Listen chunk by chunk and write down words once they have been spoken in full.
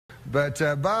But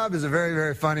Bob is a very,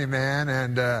 very funny man,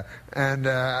 and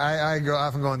I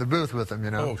often go in the booth with him,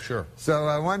 you know. Oh, sure.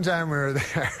 So one time we were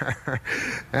there,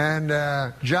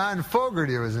 and John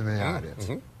Fogerty was in the audience.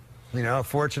 You know, a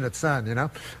fortunate son, you know.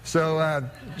 So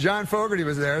John Fogerty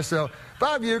was there. So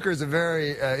Bob Uecker is a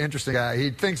very interesting guy. He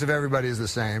thinks of everybody as the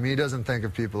same. He doesn't think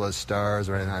of people as stars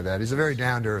or anything like that. He's a very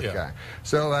down-to-earth guy.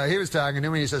 So he was talking to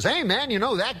me. He says, "Hey, man, you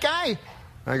know that guy?"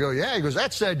 I go, "Yeah." He goes,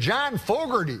 "That's John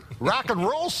Fogerty, rock and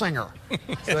roll singer."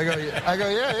 So I go,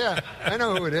 yeah, I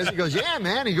know who it is." He goes, "Yeah,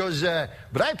 man." He goes,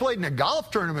 "But I played in a golf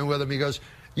tournament with him." He goes,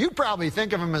 "You probably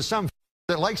think of him as some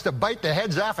that likes to bite the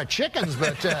heads off of chickens,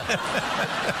 but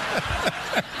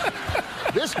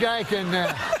this guy can."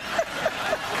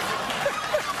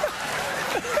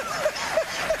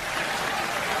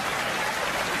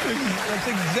 That's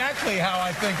exactly how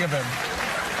I think of him.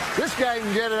 This guy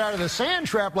can get it out of the sand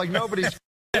trap like nobody's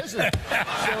business.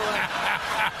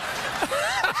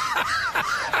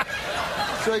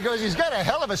 So he goes, "He's got a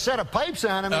hell of a set of pipes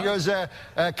on him." He goes,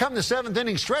 "Come the seventh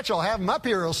inning stretch, I'll have him up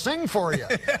here. He'll sing for you."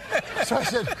 So I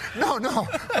said, no,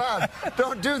 Bob,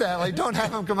 don't do that. Like, don't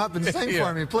have him come up and sing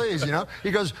for me, please, you know.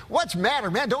 He goes, "What's matter,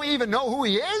 man? Don't you even know who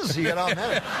he is?" He got all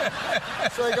mad.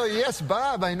 So I go, "Yes,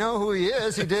 Bob, I know who he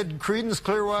is. He did Creedence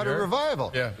Clearwater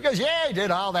Revival." Yeah. He goes, "Yeah, he did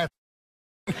all that."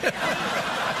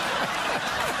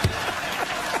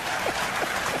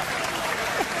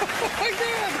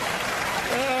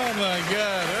 Oh, my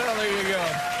God. Well, there you go.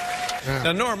 Yeah.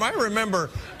 Now, Norm, I remember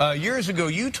years ago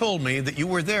you told me that you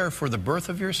were there for the birth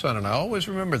of your son, and I always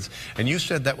remember this. And you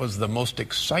said that was the most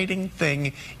exciting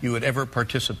thing you had ever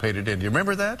participated in. Do you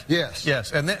remember that? Yes.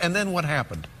 Yes. And then what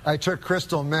happened? I took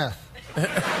crystal meth.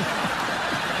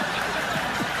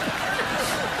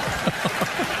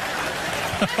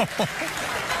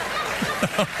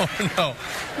 Oh,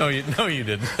 no, you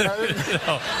didn't.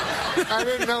 I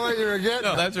didn't know what you were getting.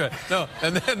 No, that's right. No,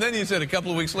 and then you said a couple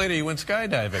of weeks later you went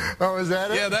skydiving. Oh, was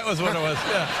that it? Yeah, that was what it was.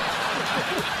 Yeah.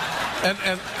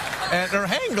 Or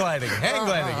hang gliding.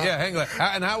 Yeah, hang gliding.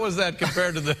 And how was that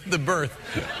compared to the birth?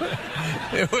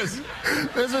 It was.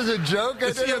 This was a joke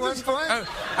I did at one point?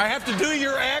 I have to do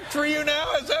your act for you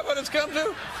now? Is that what it's come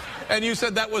to? And you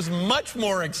said that was much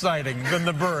more exciting than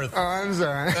the birth. Oh, I'm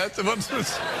sorry.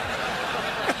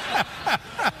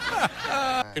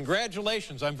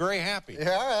 Congratulations, I'm very happy.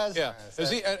 Yeah, that's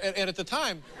nice. And at the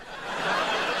time,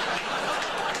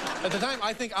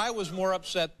 I think I was more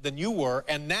upset than you were,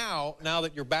 and now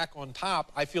that you're back on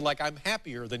top, I feel like I'm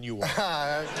happier than you are.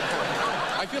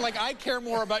 I feel like I care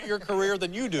more about your career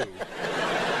than you do.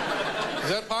 Is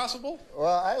that possible?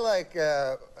 Well, I like,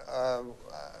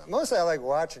 mostly I like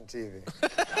watching TV.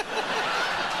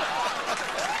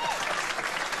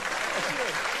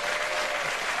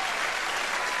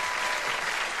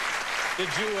 Did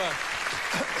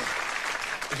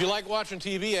you like watching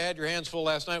TV? You had your hands full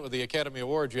last night with the Academy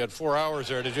Awards. You had 4 hours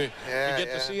there. Did you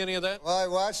get to see any of that? Well, I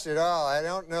watched it all. I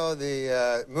don't know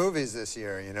the movies this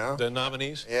year, you know? The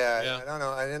nominees? Yeah, I don't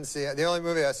know. I didn't see it. The only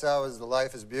movie I saw was the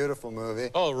Life is Beautiful movie.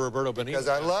 Oh, Roberto Benigni. Because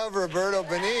I love Roberto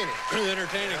Benigni.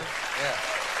 Entertaining. Yeah.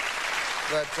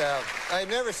 But I'd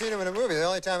never seen him in a movie. The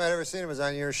only time I'd ever seen him was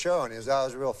on your show, and he was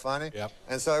always real funny. Yep.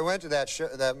 And so I went to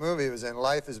that movie. It was in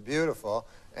Life is Beautiful.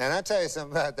 And I'll tell you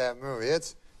something about that movie.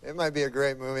 It might be a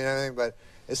great movie and everything, but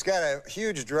it's got a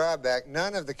huge drawback.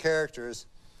 None of the characters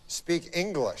speak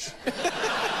English. You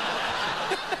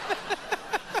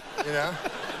know?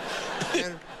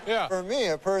 And for me,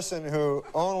 a person who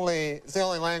it's the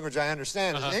only language I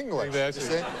understand is English, you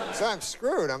see? So I'm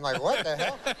screwed. I'm like, what the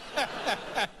hell?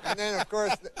 And then, of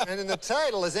course, and then the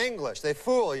title is English. They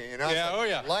fool you, you know?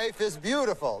 Yeah, so, Life is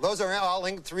Beautiful. Those are all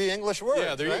 3 English words,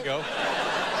 Yeah, there you go.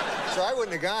 So I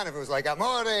wouldn't have gone if it was like,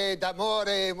 amore, d'amore,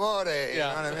 more, you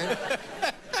know what I mean?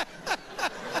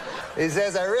 He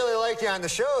says, "I really like you on the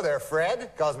show there,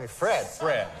 Fred." Calls me Fred.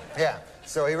 Fred. Yeah.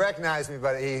 So he recognized me,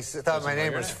 but he thought my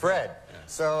name was Fred. Yeah.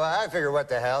 So I figured, what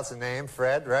the hell, it's a name,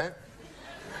 Fred, right?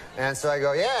 And so I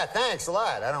go, "Yeah, thanks a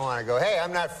lot." I don't want to go, "Hey,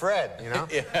 I'm not Fred," you know?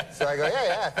 So I go,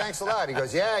 yeah, thanks a lot. He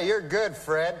goes, "Yeah, you're good,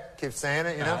 Fred." Keeps saying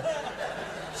it, you know?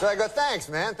 So I go, "Thanks,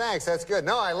 man, thanks, that's good."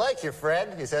 "No, I like you,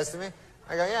 Fred," he says to me.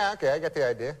 I go, "Yeah, okay, I get the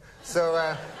idea."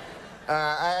 So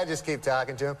I just keep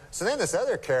talking to him. So then this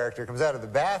other character comes out of the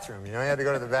bathroom. You know, he had to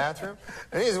go to the bathroom.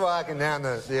 And he's walking down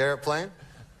the airplane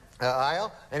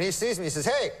aisle, and he sees me. He says,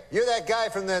 "Hey, you're that guy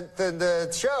from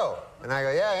the show." And I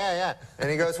go, yeah. And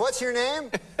he goes, "What's your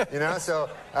name?" You know, so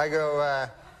I go,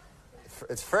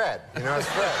 "It's Fred." You know, it's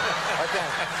Fred. Okay.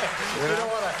 You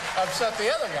don't want to upset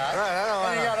the other guy. Right, I don't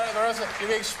want to. The rest of it,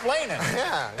 you explain it.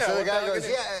 Yeah. So the guy goes,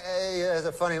 he has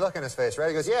a funny look on his face, right?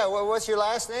 He goes, "Yeah, what's your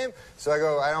last name?" So I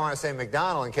go, "I don't want to say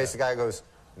MacDonald in case the guy goes,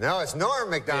 No, it's Norm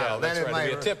MacDonald. Yeah, that's right.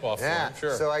 It'd be a tip-off for him,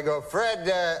 sure. So I go, Fred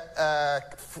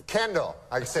Kendall.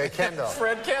 I say Kendall.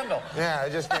 Fred Kendall. Yeah, I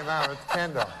just came out with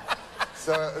Kendall.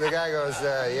 So the guy goes,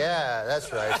 yeah,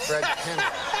 that's right, Fred Kendall.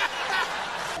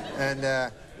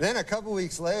 And then a couple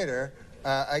weeks later,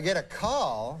 I get a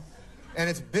call, and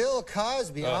it's Bill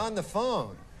Cosby on the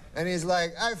phone. And he's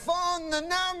like, I phoned the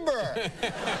number.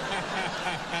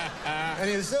 And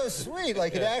he was so sweet,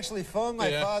 like he'd actually phoned my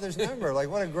father's number. Like,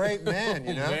 what a great man,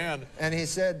 you know? Man. And he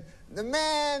said, the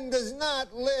man does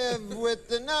not live with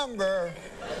the number.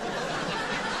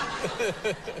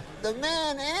 The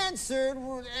man answered,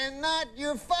 and not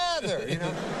your father, you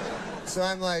know? So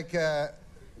I'm like,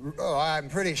 oh, I'm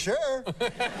pretty sure.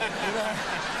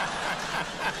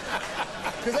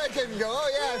 Because I couldn't go, oh,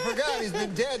 yeah, I forgot, he's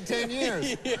been dead 10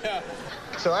 years. Yeah.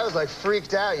 So I was, like,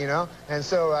 freaked out, you know? And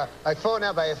so I phoned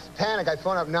up, I panicked, I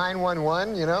phoned up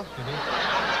 911, you know?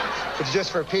 It's just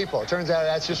for people. It turns out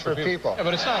that's just for people. Yeah,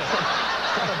 but it's not a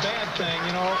bad thing,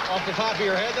 you know, off the top of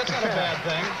your head, that's not a bad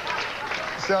thing.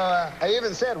 So I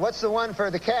even said, what's the one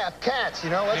for the cats, you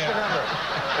know, what's the number?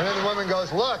 And then the woman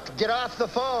goes, look, get off the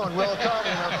phone, we'll talk,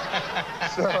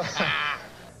 you know.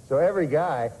 So every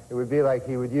guy, it would be like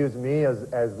he would use me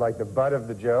as like the butt of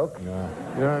the joke. Yeah.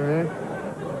 You know what I mean?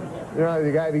 You know,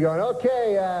 the guy would be going,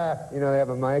 okay, you know, they have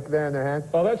a mic there in their hand.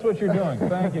 Oh, that's what you're doing.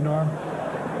 Thank you, Norm.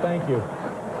 Thank you.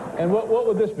 And what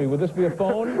would this be? Would this be a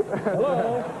phone?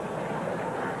 Hello?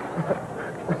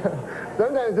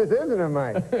 Sometimes this isn't a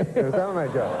mic. Some of my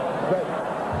jokes. But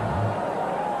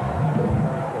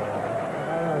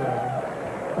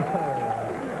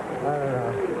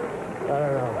I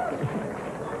don't know.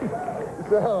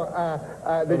 So,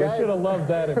 the guy should have loved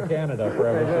that in Canada, for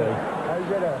heaven's sake.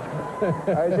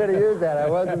 I should have used that. I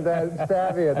wasn't that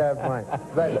savvy at that point.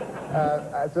 But,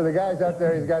 so the guy's up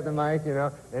there, he's got the mic, you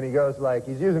know, and he goes like,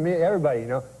 he's using me, everybody, you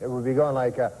know, it would be going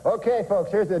like, okay,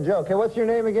 folks, here's the joke. Hey, what's your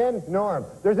name again? Norm.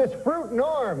 There's this fruit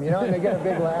Norm, you know, and they get a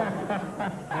big laugh.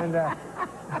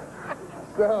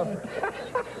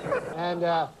 And,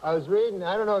 I was reading,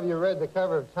 I don't know if you read the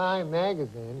cover of Time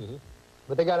magazine,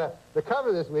 but they got the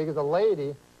cover this week is a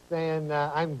lady saying,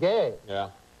 I'm gay. Yeah,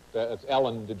 that's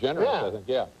Ellen DeGeneres, I think,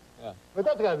 yeah. But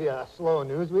that's got to be a slow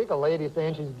news week, a lady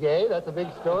saying she's gay. That's a big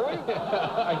story.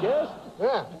 I guess.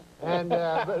 Yeah, and,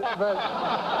 but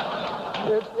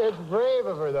it's brave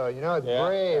of her, though, you know, it's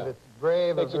brave. It's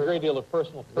brave Takes of her. a great deal of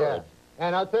personal courage. Yeah.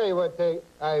 And I'll tell you what,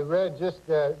 I read just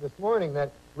this morning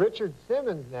that Richard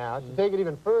Simmons now, to take it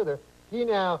even further, he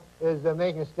now is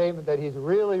making a statement that he's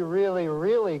really, really,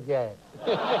 really gay.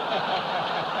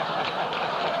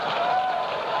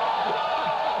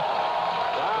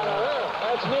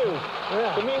 That's news.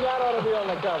 Yeah. To me, that ought to be on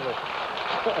the cover.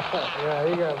 Yeah,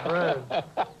 he got burned.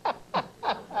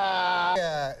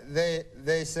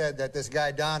 They said that this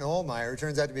guy, Don Ohlmeyer, who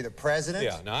turns out to be the president.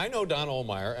 Yeah, now I know Don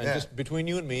Ohlmeyer, and just between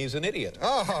you and me, he's an idiot.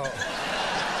 Oh.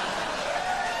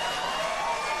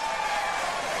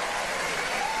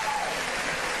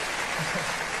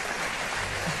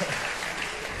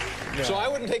 So I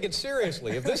wouldn't take it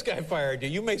seriously. If this guy fired you,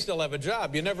 you may still have a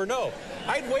job. You never know.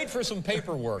 I'd wait for some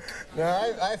paperwork. No,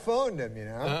 I phoned him, you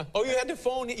know. Oh, you had to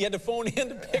phone in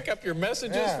to pick up your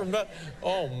messages from the...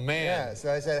 Oh, man. Yeah,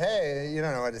 so I said, hey, you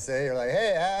don't know what to say. You're like,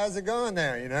 hey, how's it going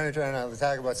there? You know, you're trying to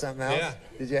talk about something else. Yeah.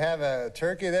 Did you have a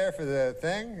turkey there for the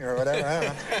thing or whatever? I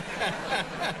don't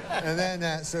know. And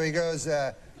then, so he goes,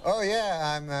 oh,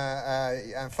 yeah,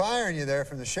 I'm firing you there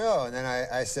from the show. And then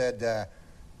I said...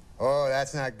 oh,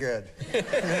 that's not good. You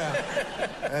know?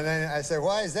 And then I said,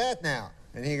 why is that now?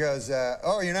 And he goes,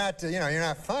 oh, you're not, you know, you're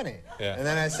not funny. Yeah. And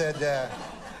then I said,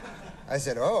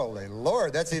 oh,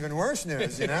 Lord, that's even worse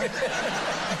news, you know?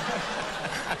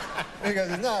 He goes,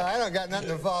 no, I don't got nothing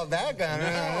to fall back on.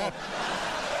 No.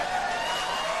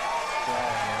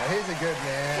 He's a good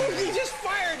man. Well, he just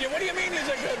fired you. What do you mean he's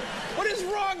a good... What is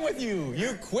wrong with you?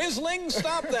 You quisling?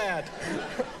 Stop that.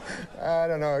 I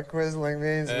don't know what quisling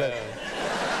means, but...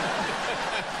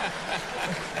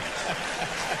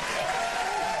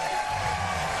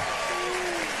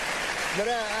 But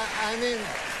I mean,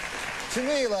 to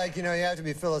me, like, you know, you have to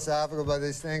be philosophical about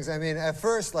these things. I mean, at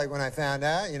first, like, when I found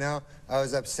out, you know, I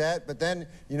was upset. But then,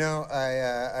 you know,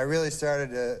 I really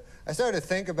started to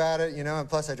think about it, you know, and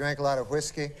plus I drank a lot of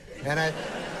whiskey. And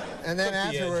then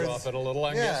afterwards... the edge off it a little,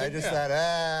 I'm guessing. I just thought,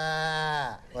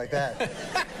 like that.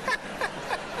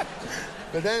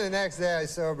 But then the next day I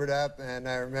sobered up and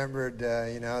I remembered,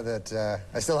 you know, that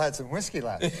I still had some whiskey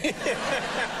left.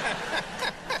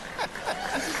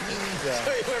 So you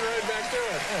went right back to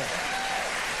it. Yeah.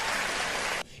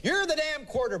 You're the damn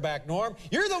quarterback, Norm.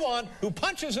 You're the one who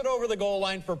punches it over the goal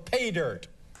line for pay dirt.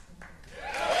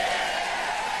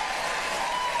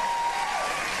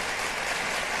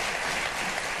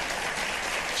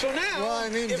 So now, well, I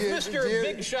mean, if Mr.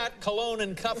 Big Shot Cologne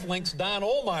and Cufflinks, Don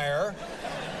Ohlmeyer,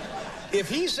 if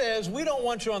he says, we don't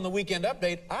want you on the Weekend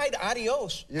Update,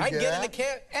 adios. I'd get in a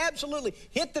cab. Absolutely.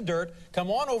 Hit the dirt. Come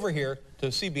on over here to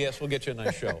CBS. We'll get you a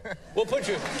nice show. we'll put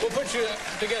you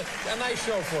together a nice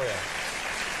show for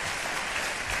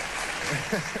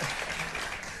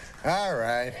you. All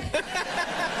right.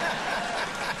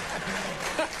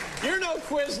 You're no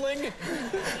Quisling.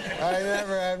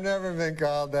 I've never been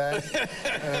called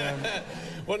that.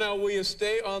 Well, now, will you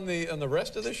stay on the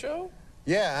rest of the show?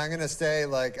 Yeah, I'm going to stay,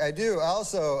 like, I do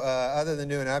also, other than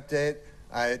doing an update,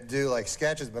 I do, like,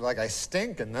 sketches, but, like, I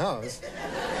stink in those.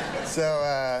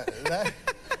 So,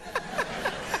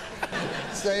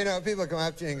 so, you know, people come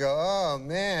up to you and go, oh,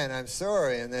 man, I'm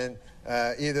sorry, and then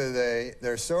either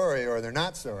they're sorry or they're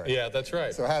not sorry. Yeah, that's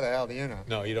right. So how the hell do you know?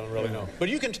 No, you don't really know. But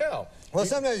you can tell. Well,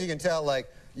 sometimes you can tell,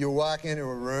 like, you walk into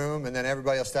a room and then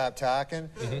everybody will stop talking,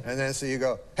 and then so you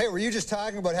go, hey, were you just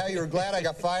talking about how you were glad I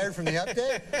got fired from the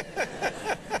update?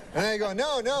 And they go,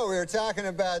 no, we were talking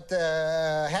about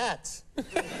hats.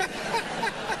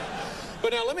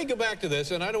 But now let me go back to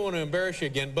this, and I don't want to embarrass you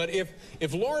again, but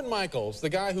if Lorne Michaels, the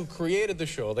guy who created the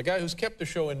show, the guy who's kept the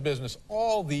show in business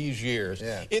all these years,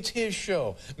 it's his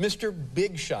show, Mr.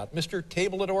 Big Shot, Mr.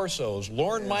 Table at Orso's,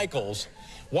 Lorne Michaels,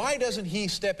 why doesn't he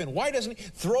step in? Why doesn't he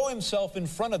throw himself in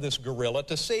front of this gorilla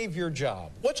to save your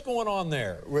job? What's going on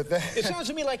there? With that? It sounds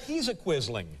to me like he's a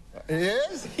Quisling. He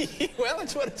is? Well,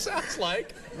 that's what it sounds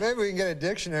like. Maybe we can get a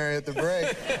dictionary at the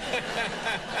break.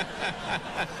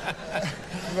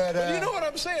 But you know what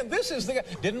I'm saying? This is the guy.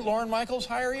 Didn't Lorne Michaels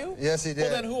hire you? Yes, he did.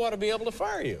 Well, then who ought to be able to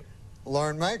fire you?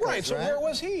 Lorne Michaels, right? So where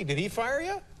was he? Did he fire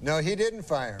you? No, he didn't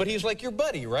fire me. But he's like your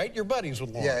buddy, right? You're buddies with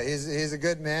Lorne. Yeah, he's a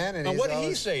good man, and now, what did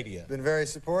he say to you? Been very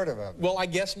supportive of me. Well, I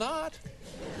guess not.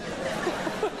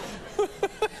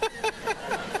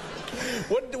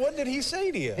 What did he say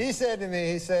to you? He said to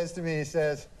me, he says,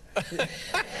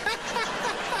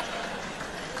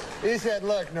 he said,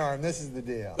 look, Norm, this is the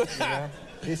deal. You know?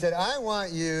 He said, I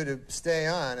want you to stay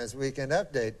on as Weekend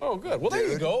Update. Oh, good. Well, there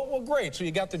you go. Well, great. So you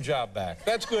got the job back.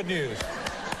 That's good news.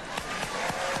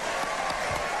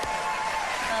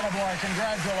 Attaboy,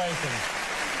 congratulations.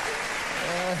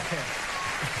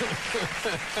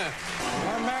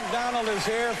 Norm MacDonald is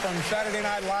here from Saturday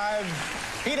Night Live.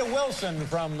 Peter Wilson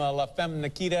from La Femme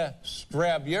Nikita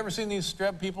Streb. You ever seen these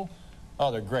Streb people?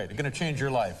 Oh, they're great. They're going to change your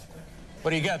life. What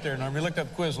do you got there, Norm? You looked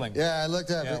up Quisling. Yeah, I looked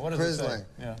up Quisling.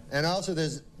 Yeah. And also do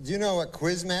you know what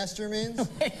Quizmaster means?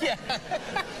 Yeah.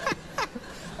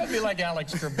 That'd be like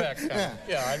Alex Trebek.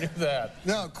 Yeah, I knew that.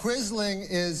 No, Quisling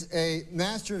is a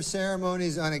master of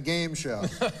ceremonies on a game show.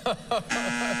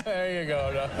 There you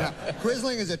go. Now,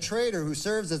 Quisling is a traitor who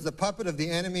serves as the puppet of the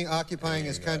enemy occupying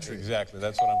his country. Exactly.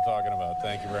 That's what I'm talking about.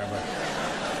 Thank you very much.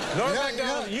 Norm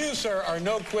MacDonald, you, sir, are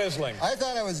no Quisling. I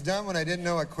thought I was dumb when I didn't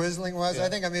know what Quisling was. Yeah. I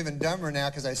think I'm even dumber now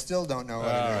because I still don't know what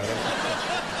it is.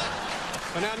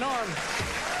 But now, Norm, a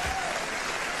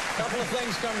couple of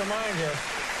things come to mind here.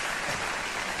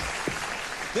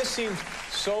 This seems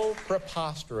so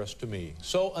preposterous to me,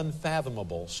 so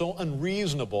unfathomable, so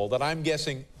unreasonable that I'm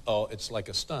guessing, oh, it's like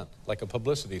a stunt, like a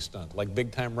publicity stunt, like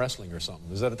big-time wrestling or something.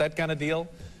 Is that kind of deal?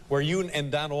 Where you and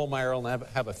Don Ohlmeyer will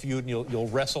have a feud and you'll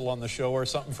wrestle on the show or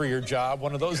something for your job,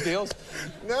 one of those deals?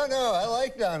 No, I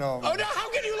like Don Ohlmeyer. Oh, no, how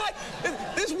can you like...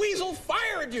 This weasel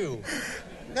fired you.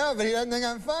 No, but he doesn't think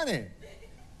I'm funny.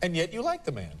 And yet you like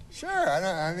the man. Sure,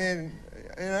 I mean,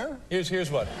 you know. Here's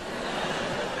what.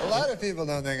 A lot of people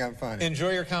don't think I'm funny. Enjoy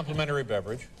your complimentary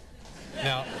beverage.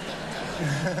 Now,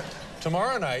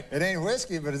 tomorrow night... It ain't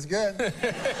whiskey, but it's good.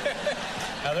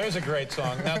 Now, there's a great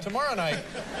song. Now, tomorrow night,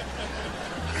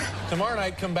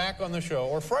 come back on the show,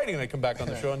 or Friday night, come back on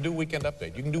the show and do Weekend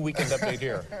Update. You can do Weekend Update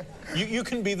here. You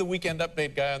can be the Weekend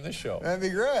Update guy on this show. That'd be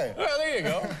great. Well, there you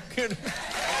go. Good.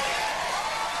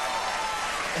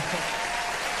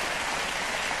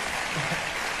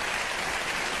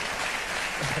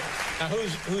 Now,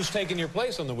 who's taking your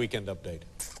place on the Weekend Update?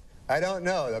 I don't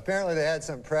know. Apparently they had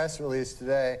some press release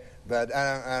today, but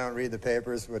I don't read the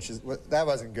papers, that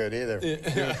wasn't good either.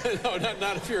 No,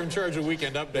 not if you're in charge of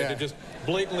Weekend Update. To just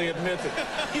blatantly admit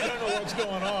that you don't know what's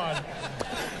going on.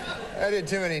 I did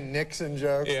too many Nixon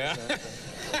jokes. Yeah.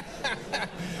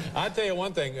 I'll tell you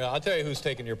one thing. I'll tell you who's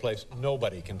taking your place.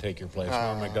 Nobody can take your place,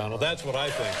 Norm MacDonald. That's what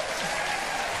I think.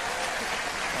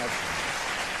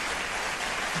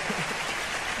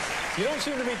 You don't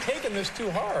seem to be taking this too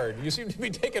hard. You seem to be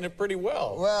taking it pretty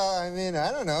well. Well, I mean,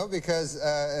 I don't know, because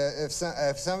if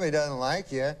somebody doesn't like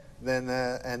you,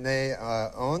 and they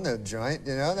own the joint,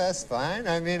 you know, that's fine.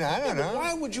 I mean, I don't know.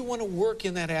 Why would you want to work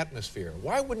in that atmosphere?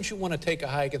 Why wouldn't you want to take a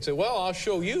hike and say, well, I'll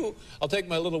show you, I'll take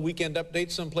my little weekend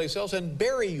update someplace else and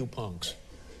bury you punks?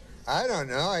 I don't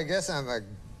know. I guess I'm a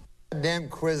damn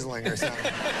quisling or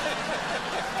something.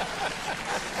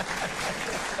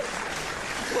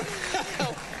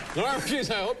 Norm, geez,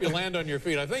 I hope you land on your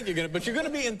feet. I think you're going to, but you're going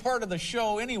to be in part of the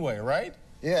show anyway, right?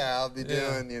 Yeah, I'll be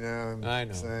doing, you know,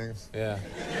 things. Yeah.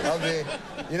 I'll be,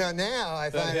 you know, now I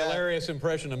find out. That hilarious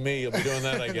impression of me, you'll be doing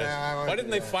that, I guess. Why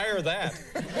didn't they fire that?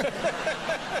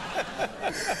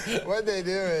 What they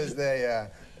do is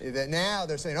now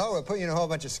they're saying, oh, we'll put you in a whole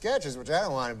bunch of sketches, which I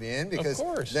don't want to be in, because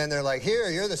then they're like,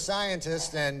 here, you're the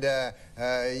scientist, and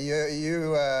you're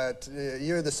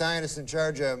the scientist in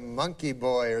charge of Monkey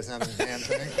Boy or some damn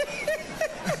thing.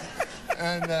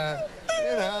 And,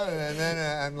 you know, and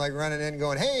then I'm like running in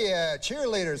going, hey,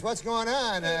 cheerleaders, what's going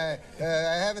on? I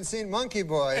haven't seen Monkey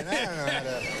Boy, and I don't know how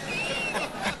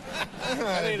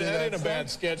to... That ain't a bad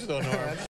sketch, though, Norm.